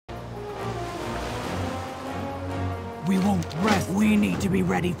We won't rest. We need to be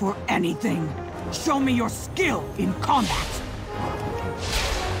ready for anything. Show me your skill in combat.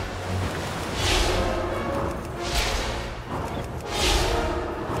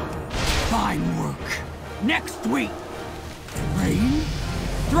 Fine work. Next week. Rain?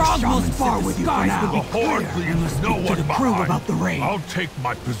 Throg will spar with you for now. The horde leaves no one crew behind. about the raid. I'll take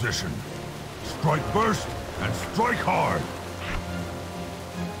my position. Strike first and strike hard.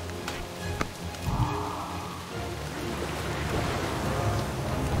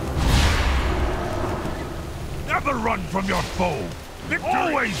 Never run from your foe.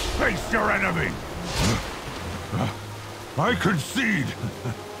 Always face your enemy. I concede.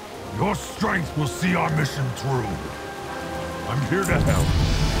 Your strength will see our mission through. I'm here to help.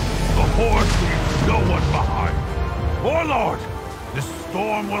 The horde leaves no one behind. Warlord, this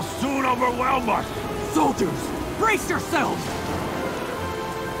storm will soon overwhelm us. Soldiers, brace yourselves!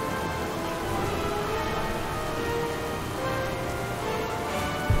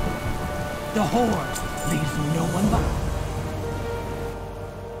 The horde leaves no one behind.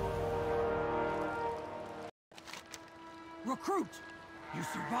 Recruit! You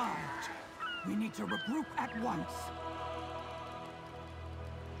survived. We need to regroup at once.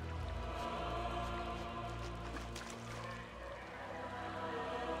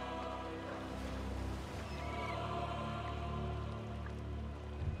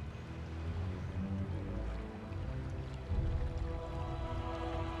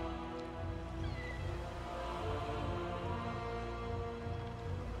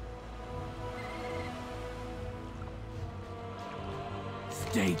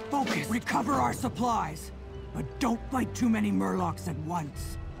 Stay focused. Recover our supplies. But don't fight too many Murlocs at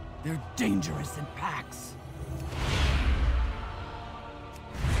once. They're dangerous in packs.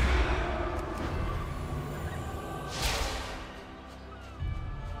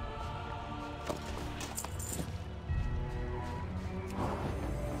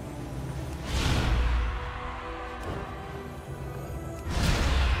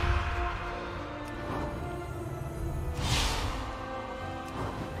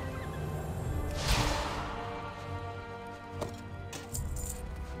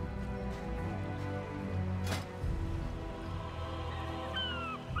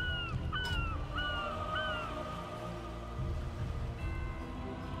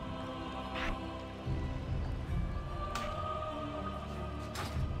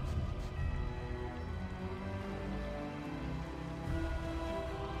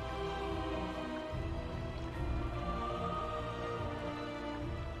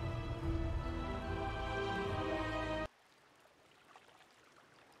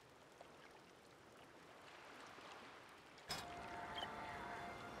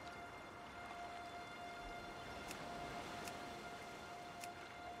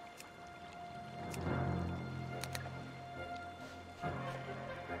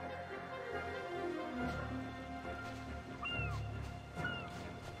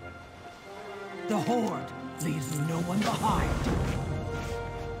 The horde leaves no one behind.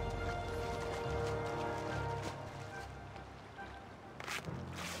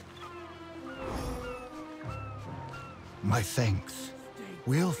 My thanks.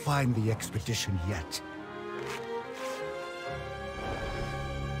 We'll find the expedition yet.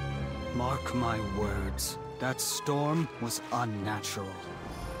 Mark my words. That storm was unnatural.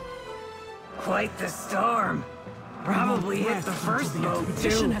 Quite the storm. Probably hit the first the boat,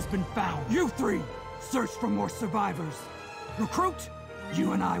 expedition too. has been found. You three, search for more survivors. Recruit,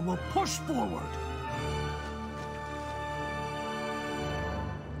 you and I will push forward.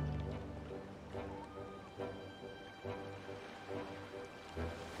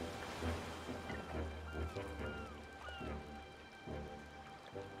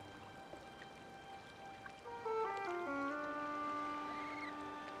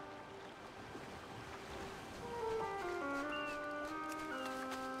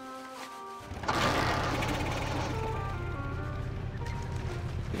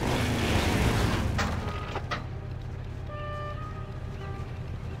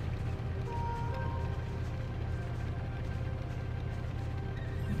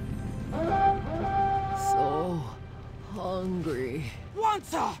 Hungry.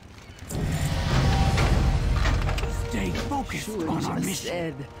 Wansa! Stay focused Should on our just mission.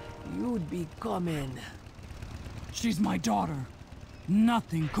 said you'd be coming. She's my daughter.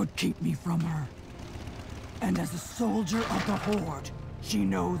 Nothing could keep me from her. And as a soldier of the Horde, she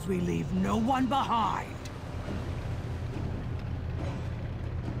knows we leave no one behind.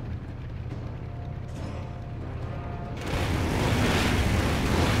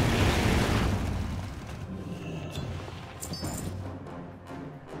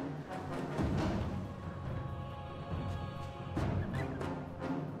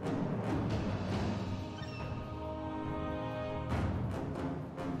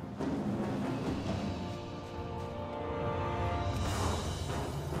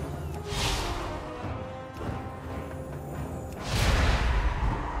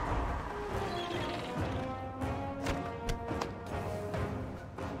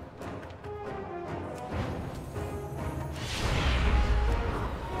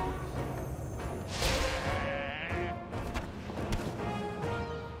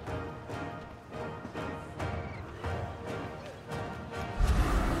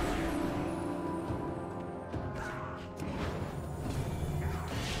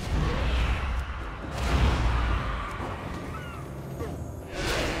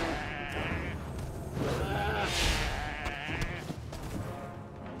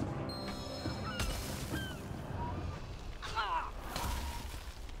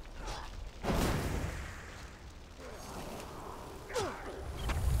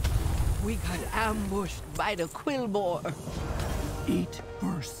 we got ambushed by the Quillboar. Eat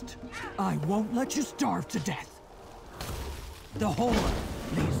first. I won't let you starve to death. The Horde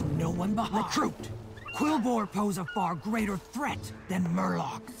leaves no one behind. Recruit! Quillboar pose a far greater threat than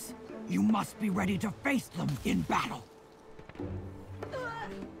Murlocs. You must be ready to face them in battle.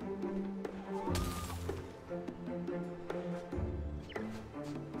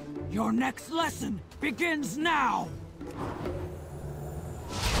 Your next lesson begins now!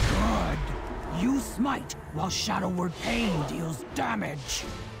 Good. You smite while Shadow Word Pain deals damage.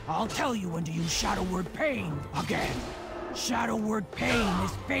 I'll tell you when to use Shadow Word Pain again. Shadow Word Pain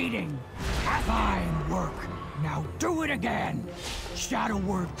is fading. Fine work. Now do it again. Shadow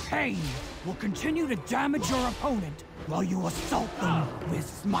Word Pain will continue to damage your opponent while you assault them with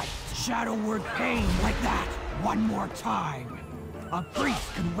smite. Shadow Word Pain like that one more time. A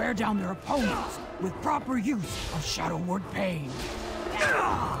priest can wear down their opponents with proper use of Shadow Word Pain.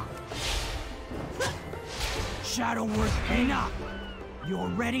 Shadow Word Pain up. You're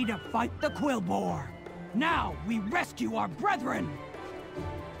ready to fight the Quillboar. Now we rescue our brethren!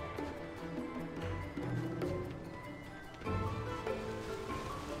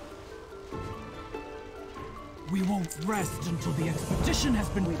 We won't rest until the expedition has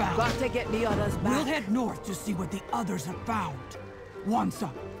been found. Got to get the others back. We'll head north to see what the others have found. Once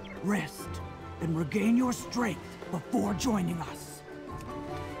up, rest, and regain your strength before joining us.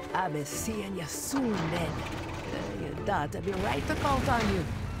 I'll be seeing you soon then. Your daughter be right to count on you.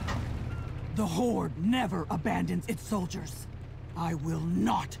 The Horde never abandons its soldiers. I will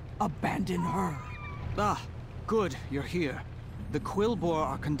not abandon her. Ah, good, you're here. The Quillboar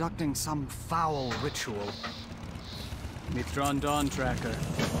are conducting some foul ritual. Mithron Dawn Tracker,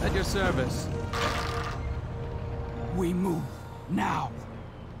 at your service. We move, now.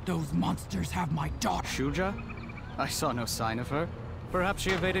 Those monsters have my daughter. Shuja? I saw no sign of her. Perhaps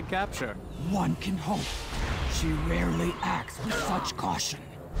she evaded capture. One can hope. She rarely acts with such caution.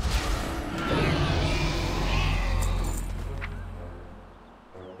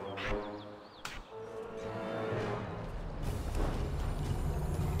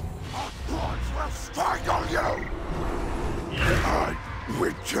 Our gods will strike on you! I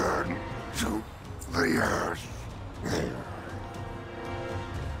return to the earth.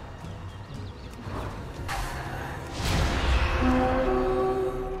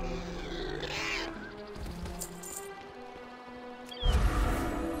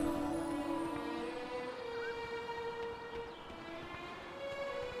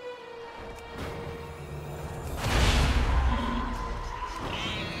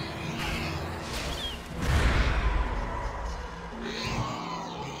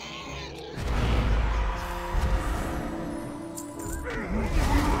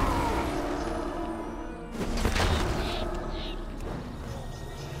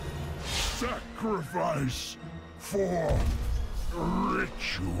 Sacrifice for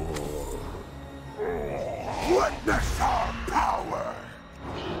ritual. Witness our power!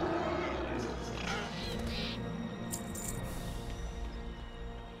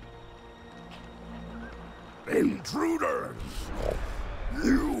 Intruders!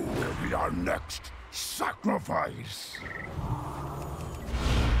 You will be our next sacrifice!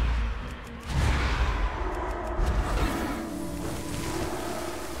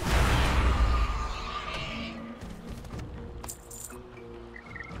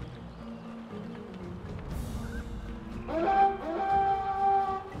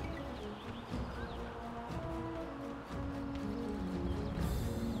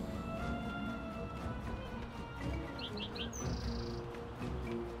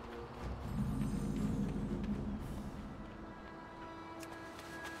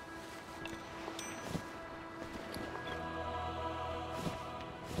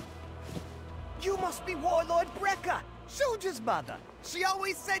 You must be Warlord Brekka, Shuja's mother. She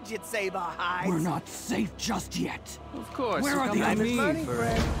always said you'd save our hides. We're not safe just yet. Of course, Where you are come the to others? me Money, for-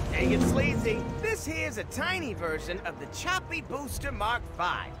 Brek. Dang it, sleazy. This here's a tiny version of the Choppy Booster Mark V.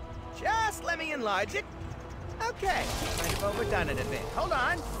 Just let me enlarge it. Okay, might have overdone it a bit. Hold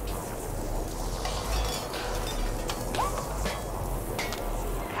on.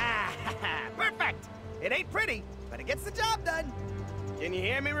 Ha ha ha! Perfect! It ain't pretty, but it gets the job done. Can you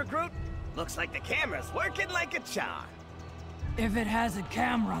hear me, recruit? Looks like the camera's working like a charm. If it has a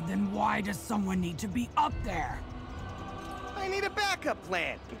camera, then why does someone need to be up there? I need a backup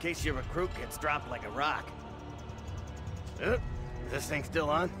plan, in case your recruit gets dropped like a rock. Is this thing still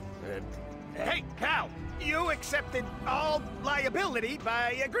on? Hey, Cal! You accepted all liability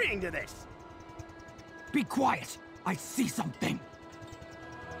by agreeing to this. Be quiet! I see something!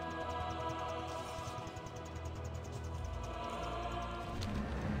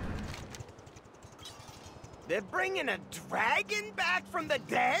 They're bringing a dragon back from the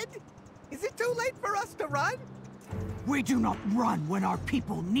dead? Is it too late for us to run? We do not run when our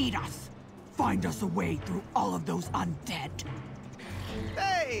people need us. Find us a way through all of those undead.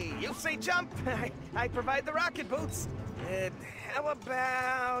 Hey, you say jump. I provide the rocket boots. How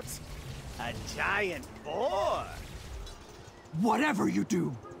about a giant boar? Whatever you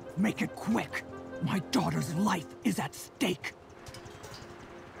do, make it quick. My daughter's life is at stake.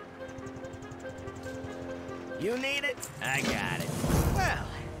 You need it? I got it. Well,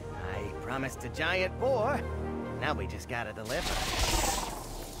 I promised a giant boar. Now we just gotta deliver.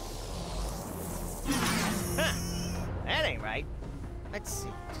 Huh. That ain't right. Let's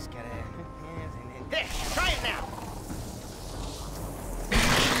see. Just gotta... There! Try it now!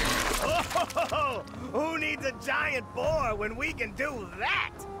 Oh! Who needs a giant boar when we can do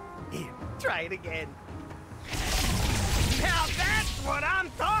that? Here, try it again. Now that's what I'm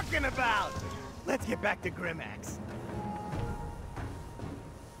talking about! Let's get back to Grimax.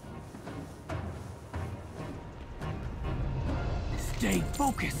 Stay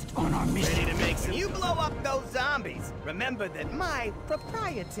focused on our mission. Ready to make some... You blow up those zombies. Remember that my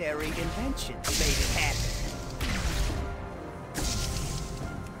proprietary invention made it happen.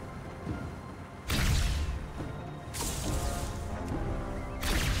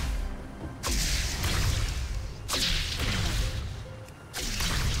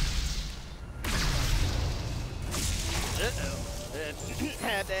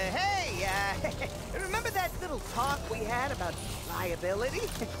 Hey, remember that little talk we had about liability?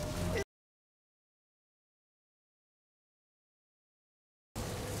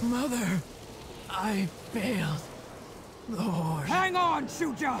 Mother, I failed. Lord. Hang on,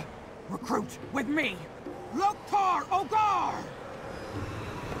 Shuja! Recruit, with me! Loktar Ogar!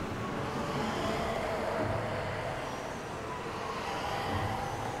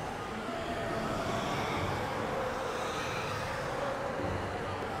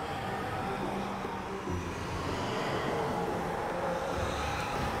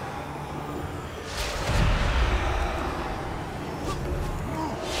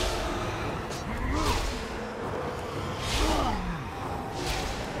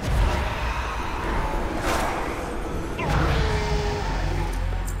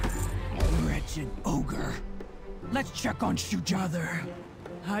 Ogre. Let's check on Shuja. Mother,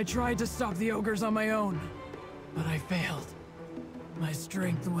 I tried to stop the ogres on my own, but I failed. My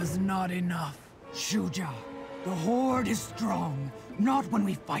strength was not enough. Shuja, the Horde is strong, not when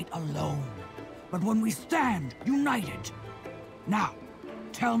we fight alone, but when we stand united. Now,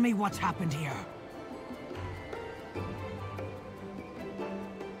 tell me what's happened here.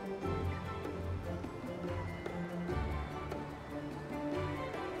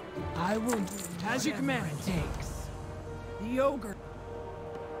 I will do as you command. It takes. The ogre.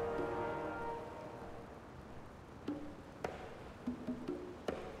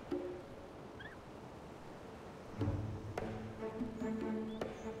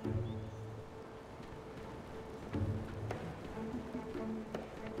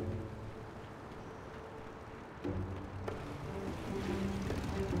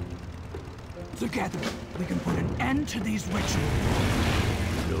 Together, we can put an end to these rituals.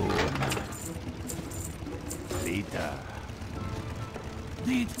 Later.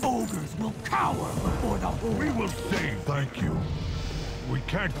 These ogres will cower before the Horde. We will say thank you. We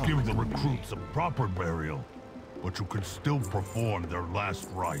can't give the recruits a proper burial, but you can still perform their last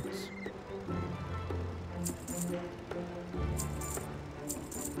rites.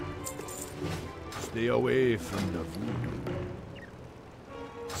 Stay away from the voodoo.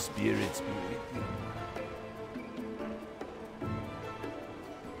 Spirits be with you.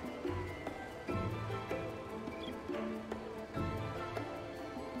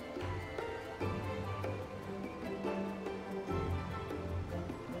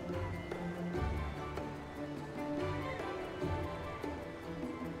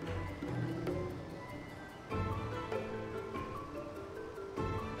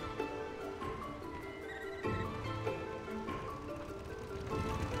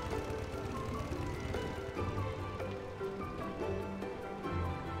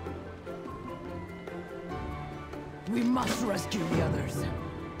 We must rescue the others.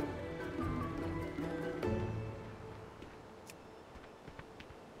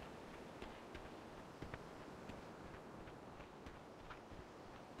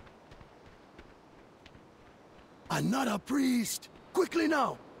 Another priest! Quickly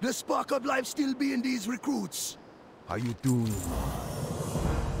now! The spark of life still be in these recruits. How you doing?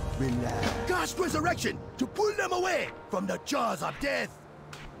 Relax. Cast resurrection to pull them away from the jaws of death.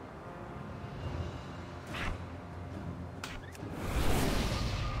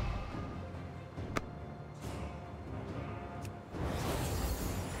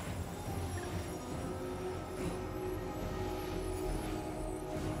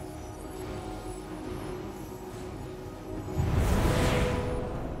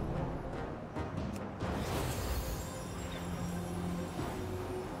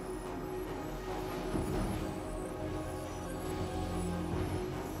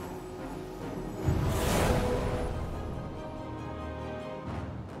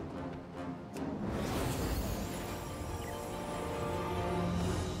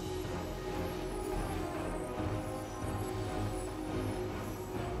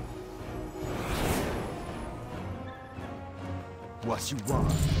 What you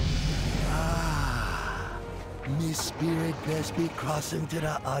want? Ah, me spirit best be crossing to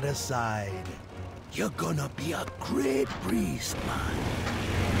the other side. You're gonna be a great priest, man.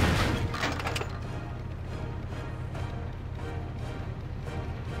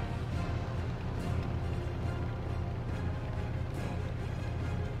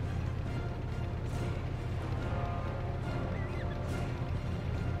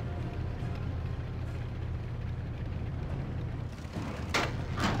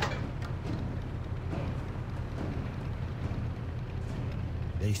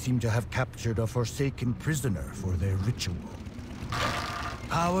 They seem to have captured a forsaken prisoner for their ritual.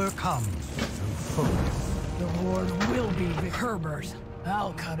 Power comes through focus. The Horde will be Herbert.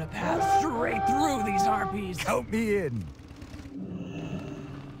 I'll cut a path straight through these harpies. Count me in.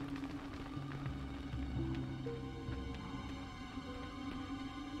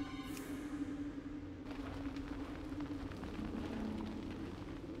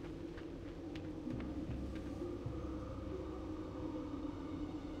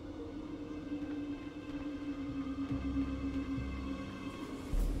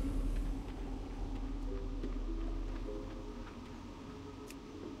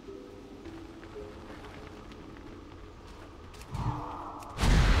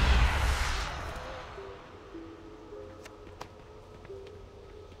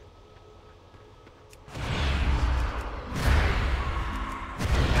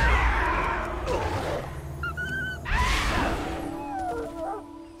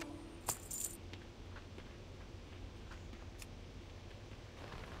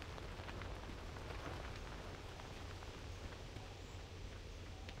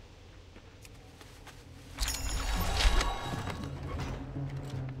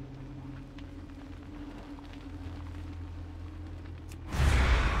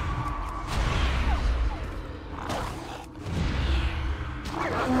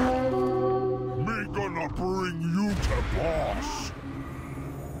 Bring you to boss.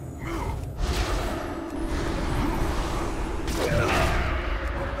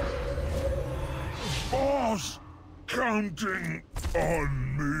 Boss, counting on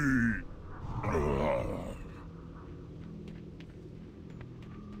me.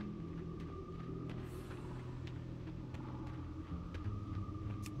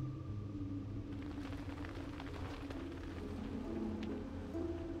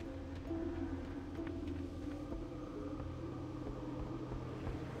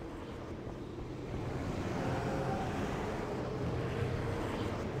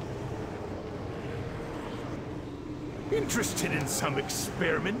 Interested in some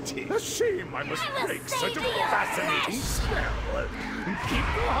experimenting? A shame I must break such a fascinating spell. Keep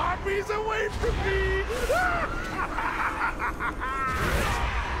the harpies away from me!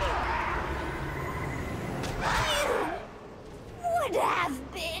 Would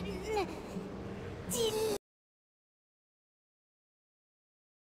have been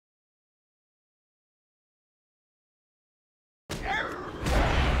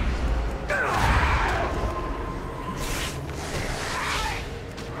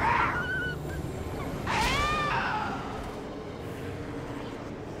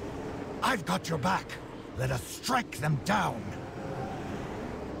I've got your back. Let us strike them down.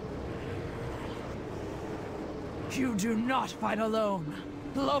 You do not fight alone.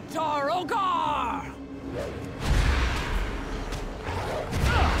 Loktar Ogar!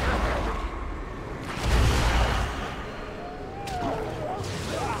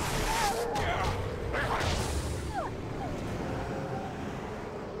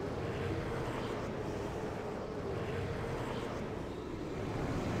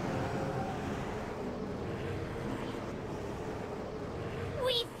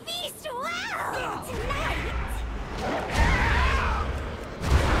 we feast well tonight?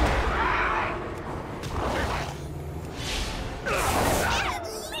 At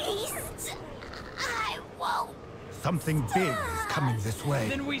least I won't. Something big is coming this way.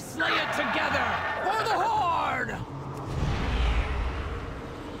 Then we slay it together for the Horde!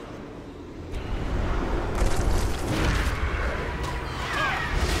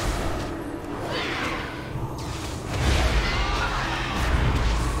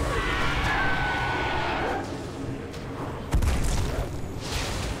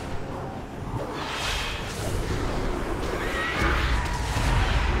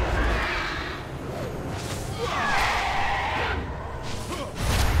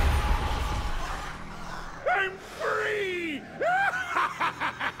 I'm free!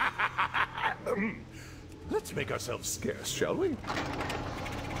 Let's make ourselves scarce, shall we?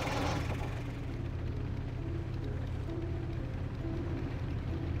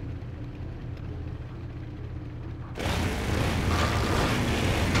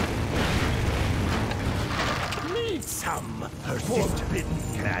 forbidden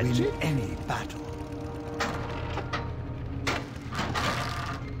to win any battle.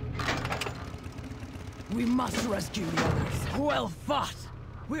 We must rescue the others. Well fought!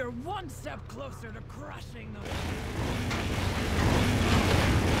 We're one step closer to crushing them.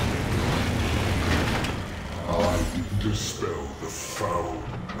 I can dispel the foul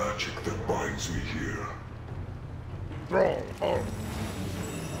magic that binds me here.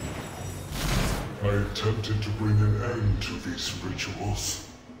 I attempted to bring an end to these rituals.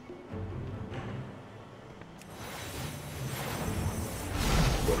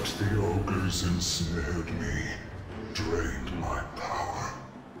 But the ogres ensnared me, drained my power.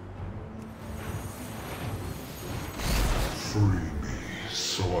 Free me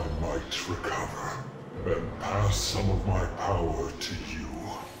so I might recover, and pass some of my power to you.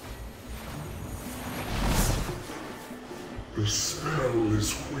 The spell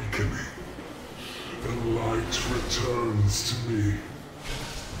is weakening. The light returns to me.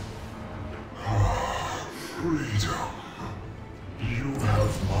 Ah, freedom. You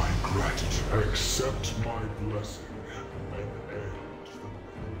have my gratitude. Accept my blessing and end the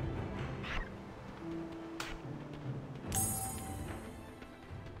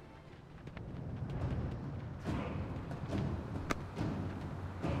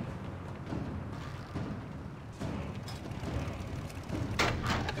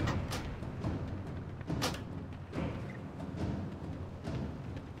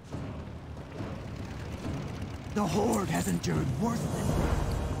The Horde has endured worse than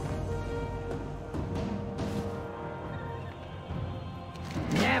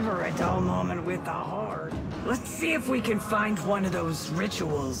Never a dull moment with the Horde. Let's see if we can find one of those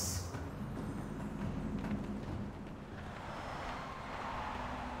rituals.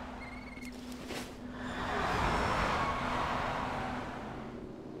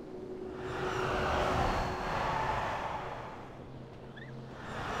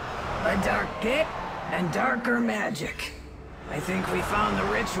 A dark pit and darker magic. I think we found the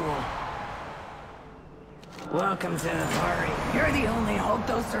ritual. Welcome to the party. You're the only hope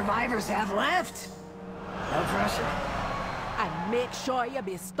those survivors have left. No pressure. And make sure you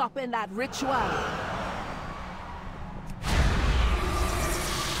be stopping that ritual.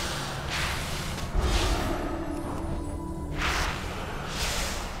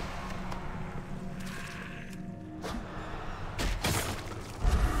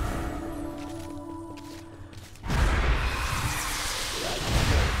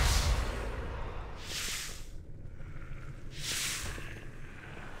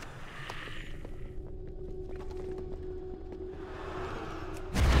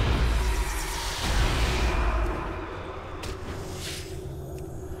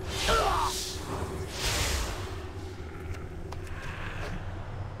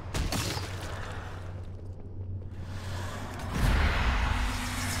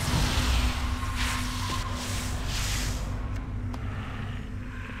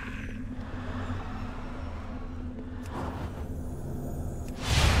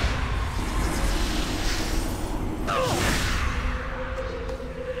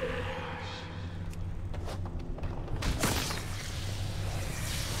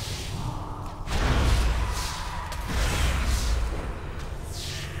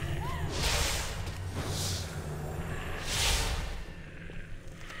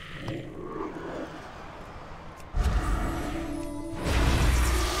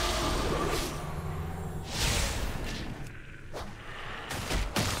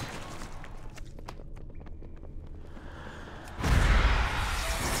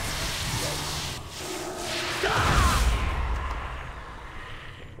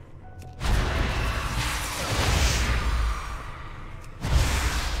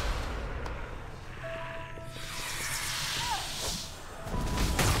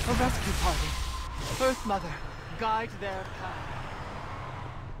 A rescue party. Earth Mother, guide their path.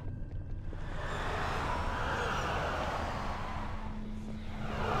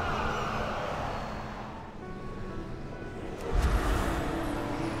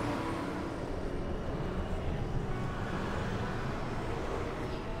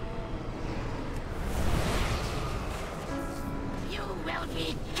 You will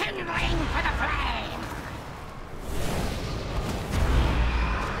be kindling for the flame!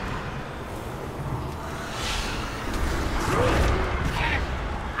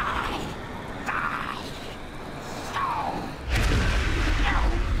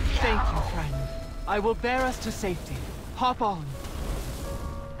 I will bear us to safety. Hop on.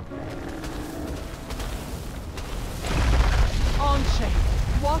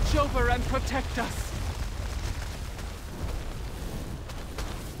 On-chain, watch over and protect us.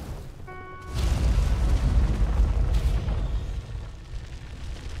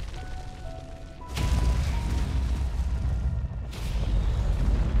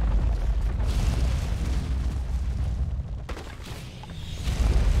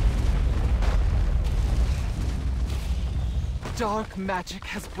 Dark magic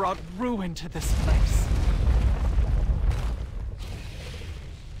has brought ruin to this place.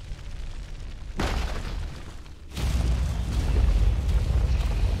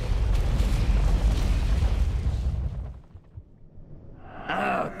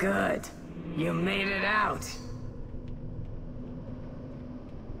 Oh, good. You made it out.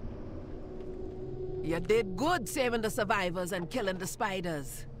 You did good saving the survivors and killing the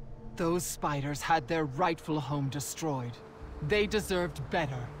spiders. Those spiders had their rightful home destroyed. They deserved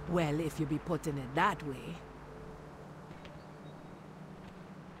better. Well, if you be putting it that way.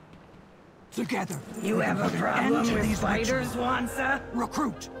 Together. You have a problem with spiders, Wansa?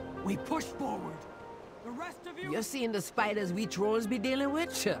 Recruit. We push forward. The rest of you... You seen the spiders we trolls be dealing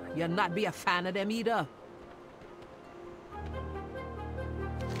with? Sure, you'll not be a fan of them either.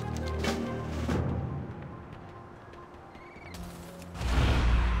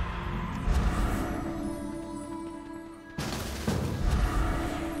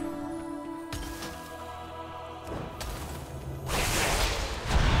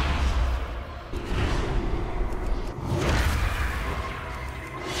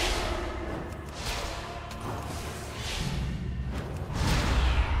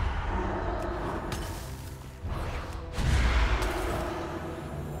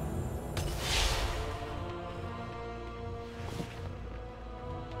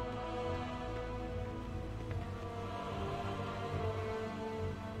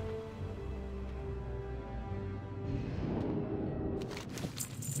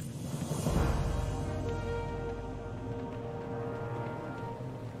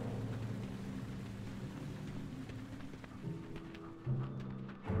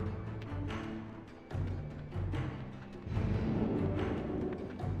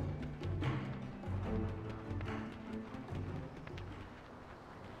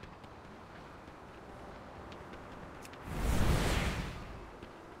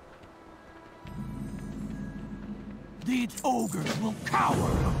 These ogres will cower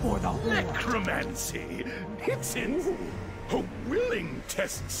before the horde. Necromancy! It's in a willing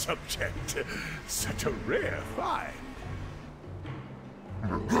test subject. Such a rare find.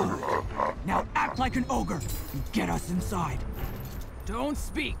 Now act like an ogre and get us inside. Don't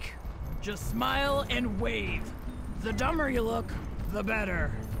speak. Just smile and wave. The dumber you look, the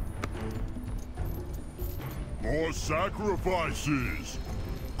better. More sacrifices!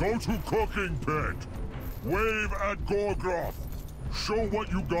 Go to cooking pit! Wave at Gorgoth! Show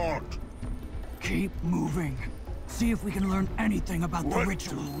what you got! Keep moving. See if we can learn anything about the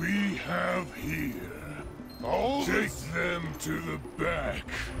ritual. What do we have here? Take them to the back.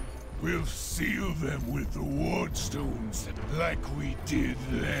 We'll seal them with the wardstones like we did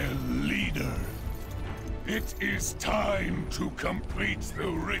their leader. It is time to complete the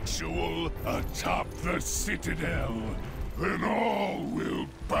ritual atop the citadel. Then all will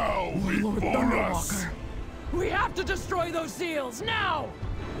bow before us. We have to destroy those seals, now!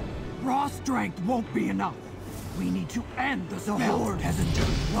 Raw strength won't be enough. We need to end the spell. The horde has entered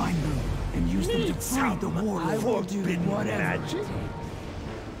Rhineland and use them to free the warlord. I will do whatever.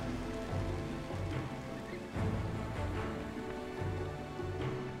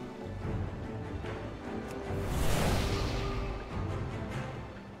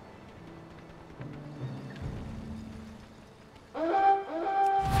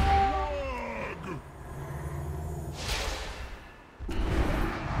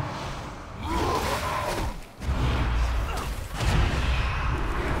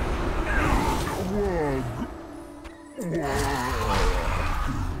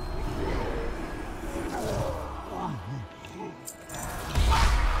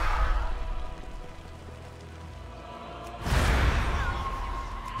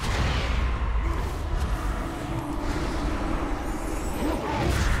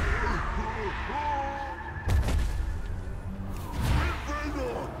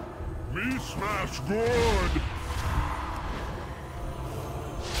 Me smash good!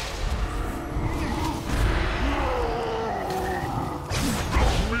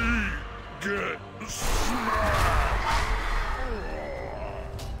 Me get smashed!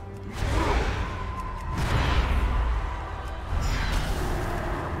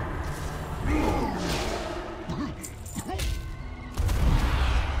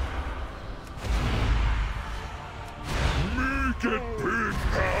 Me get big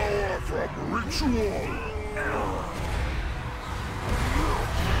power from ritual!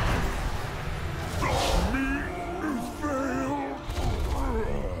 Me fail!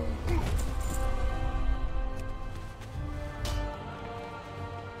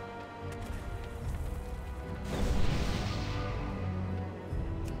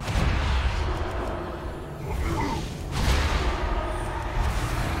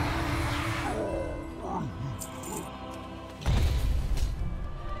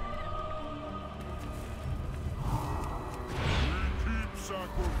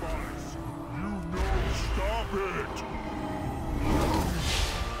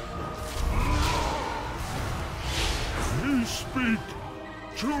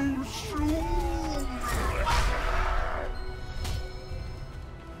 too soon!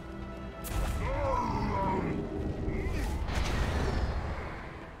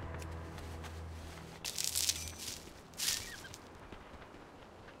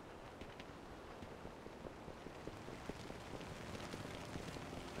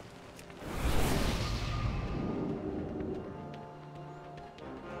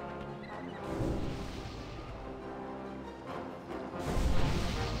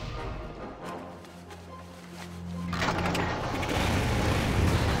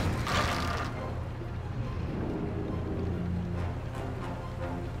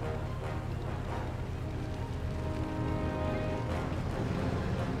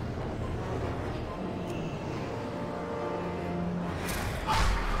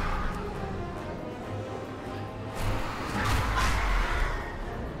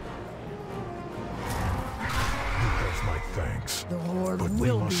 The Horde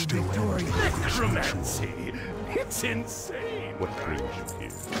will be victorious. Necromancy! It's insane! What brings you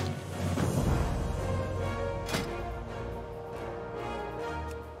here?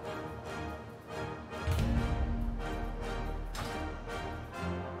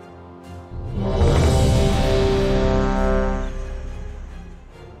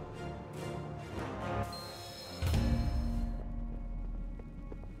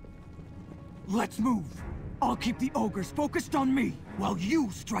 Let's move. I'll keep the ogres focused on me, while you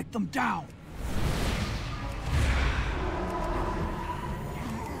strike them down.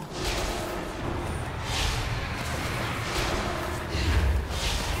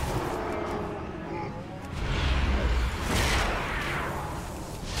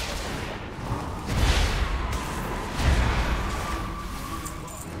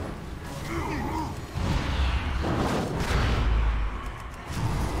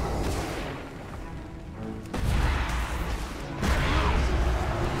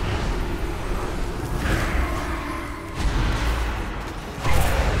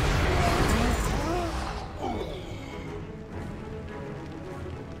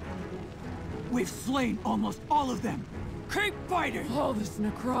 We've slain almost all of them. Keep fighting! All this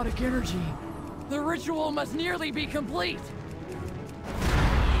necrotic energy. The ritual must nearly be complete.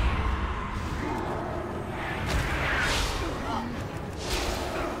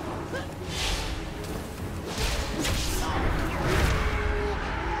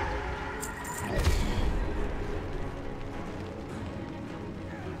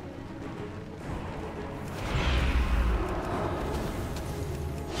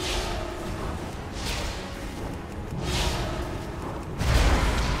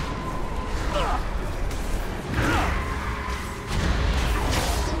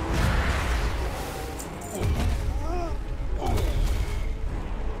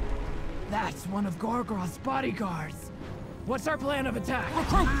 That's one of Gorgroth's bodyguards. What's our plan of attack?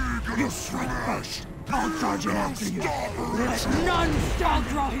 Recruit! You strike first. I'll charge in after you. Let none stop.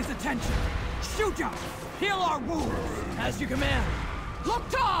 Draw his attention. Shoot him! Heal our wounds! As you command.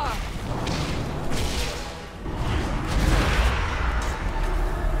 Loktar!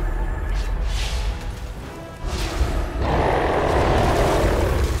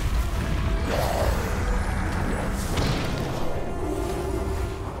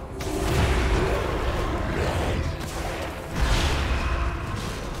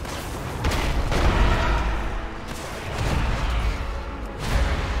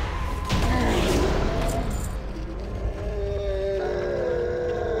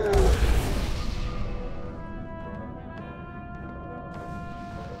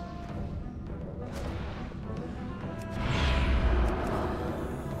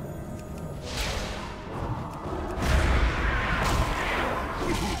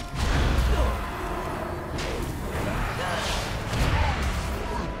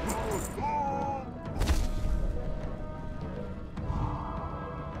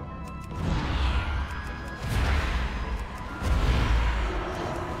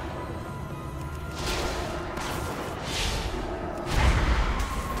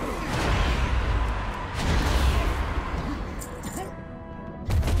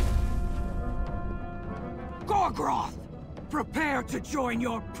 Gorgroth! Prepare to join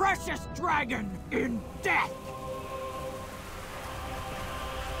your precious dragon in death!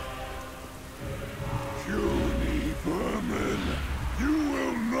 Puny vermin! You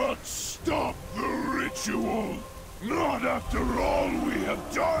will not stop the ritual! Not after all we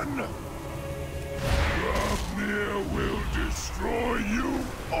have done! Grafnir will destroy you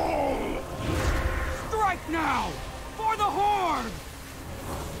all! Strike now! For the Horde!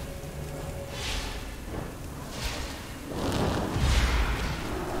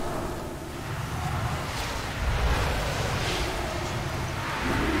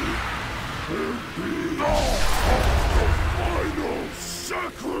 Final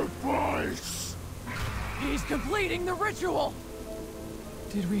sacrifice! He's completing the ritual!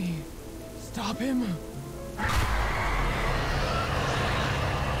 Did we stop him?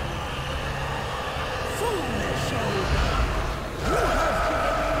 Foolish ogre! You have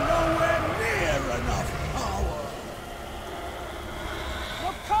given me nowhere near enough power!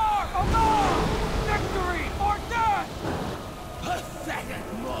 Wakar Amar! Victory or death! Pathetic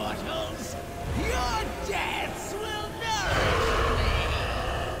mortals! Your deaths will nourish me!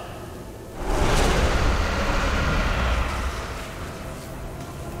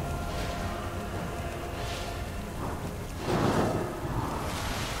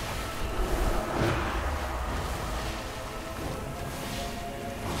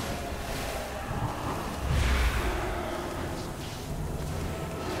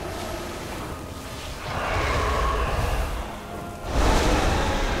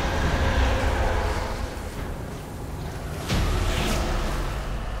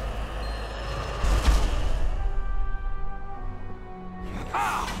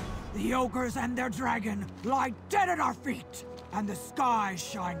 The ogres and their dragon lie dead at our feet, and the skies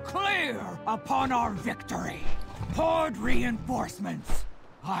shine clear upon our victory. Horde reinforcements.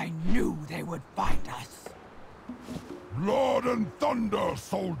 I knew they would find us. Blood and thunder,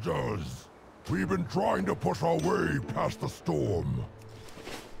 soldiers! We've been trying to push our way past the storm.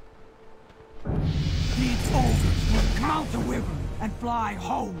 These ogres will mount a wyvern and fly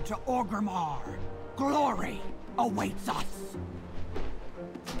home to Orgrimmar. Glory awaits us.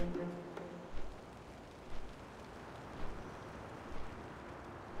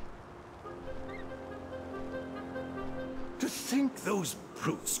 To think those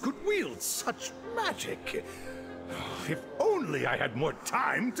brutes could wield such magic. If only I had more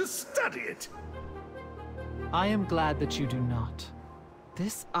time to study it. I am glad that you do not.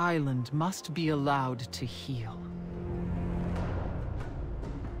 This island must be allowed to heal.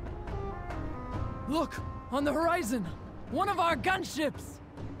 Look! On the horizon! One of our gunships!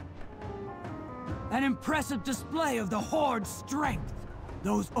 An impressive display of the Horde's strength.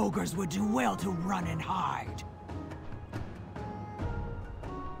 Those ogres would do well to run and hide.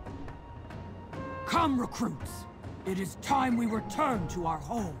 Come, recruits! It is time we return to our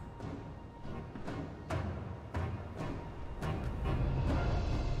home.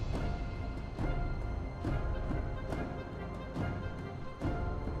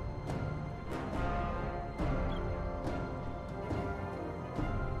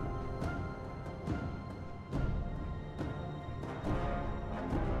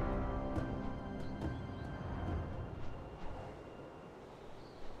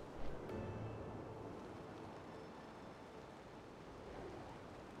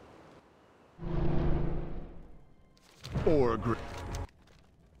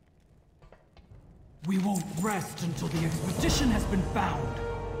 We won't rest until the expedition has been found.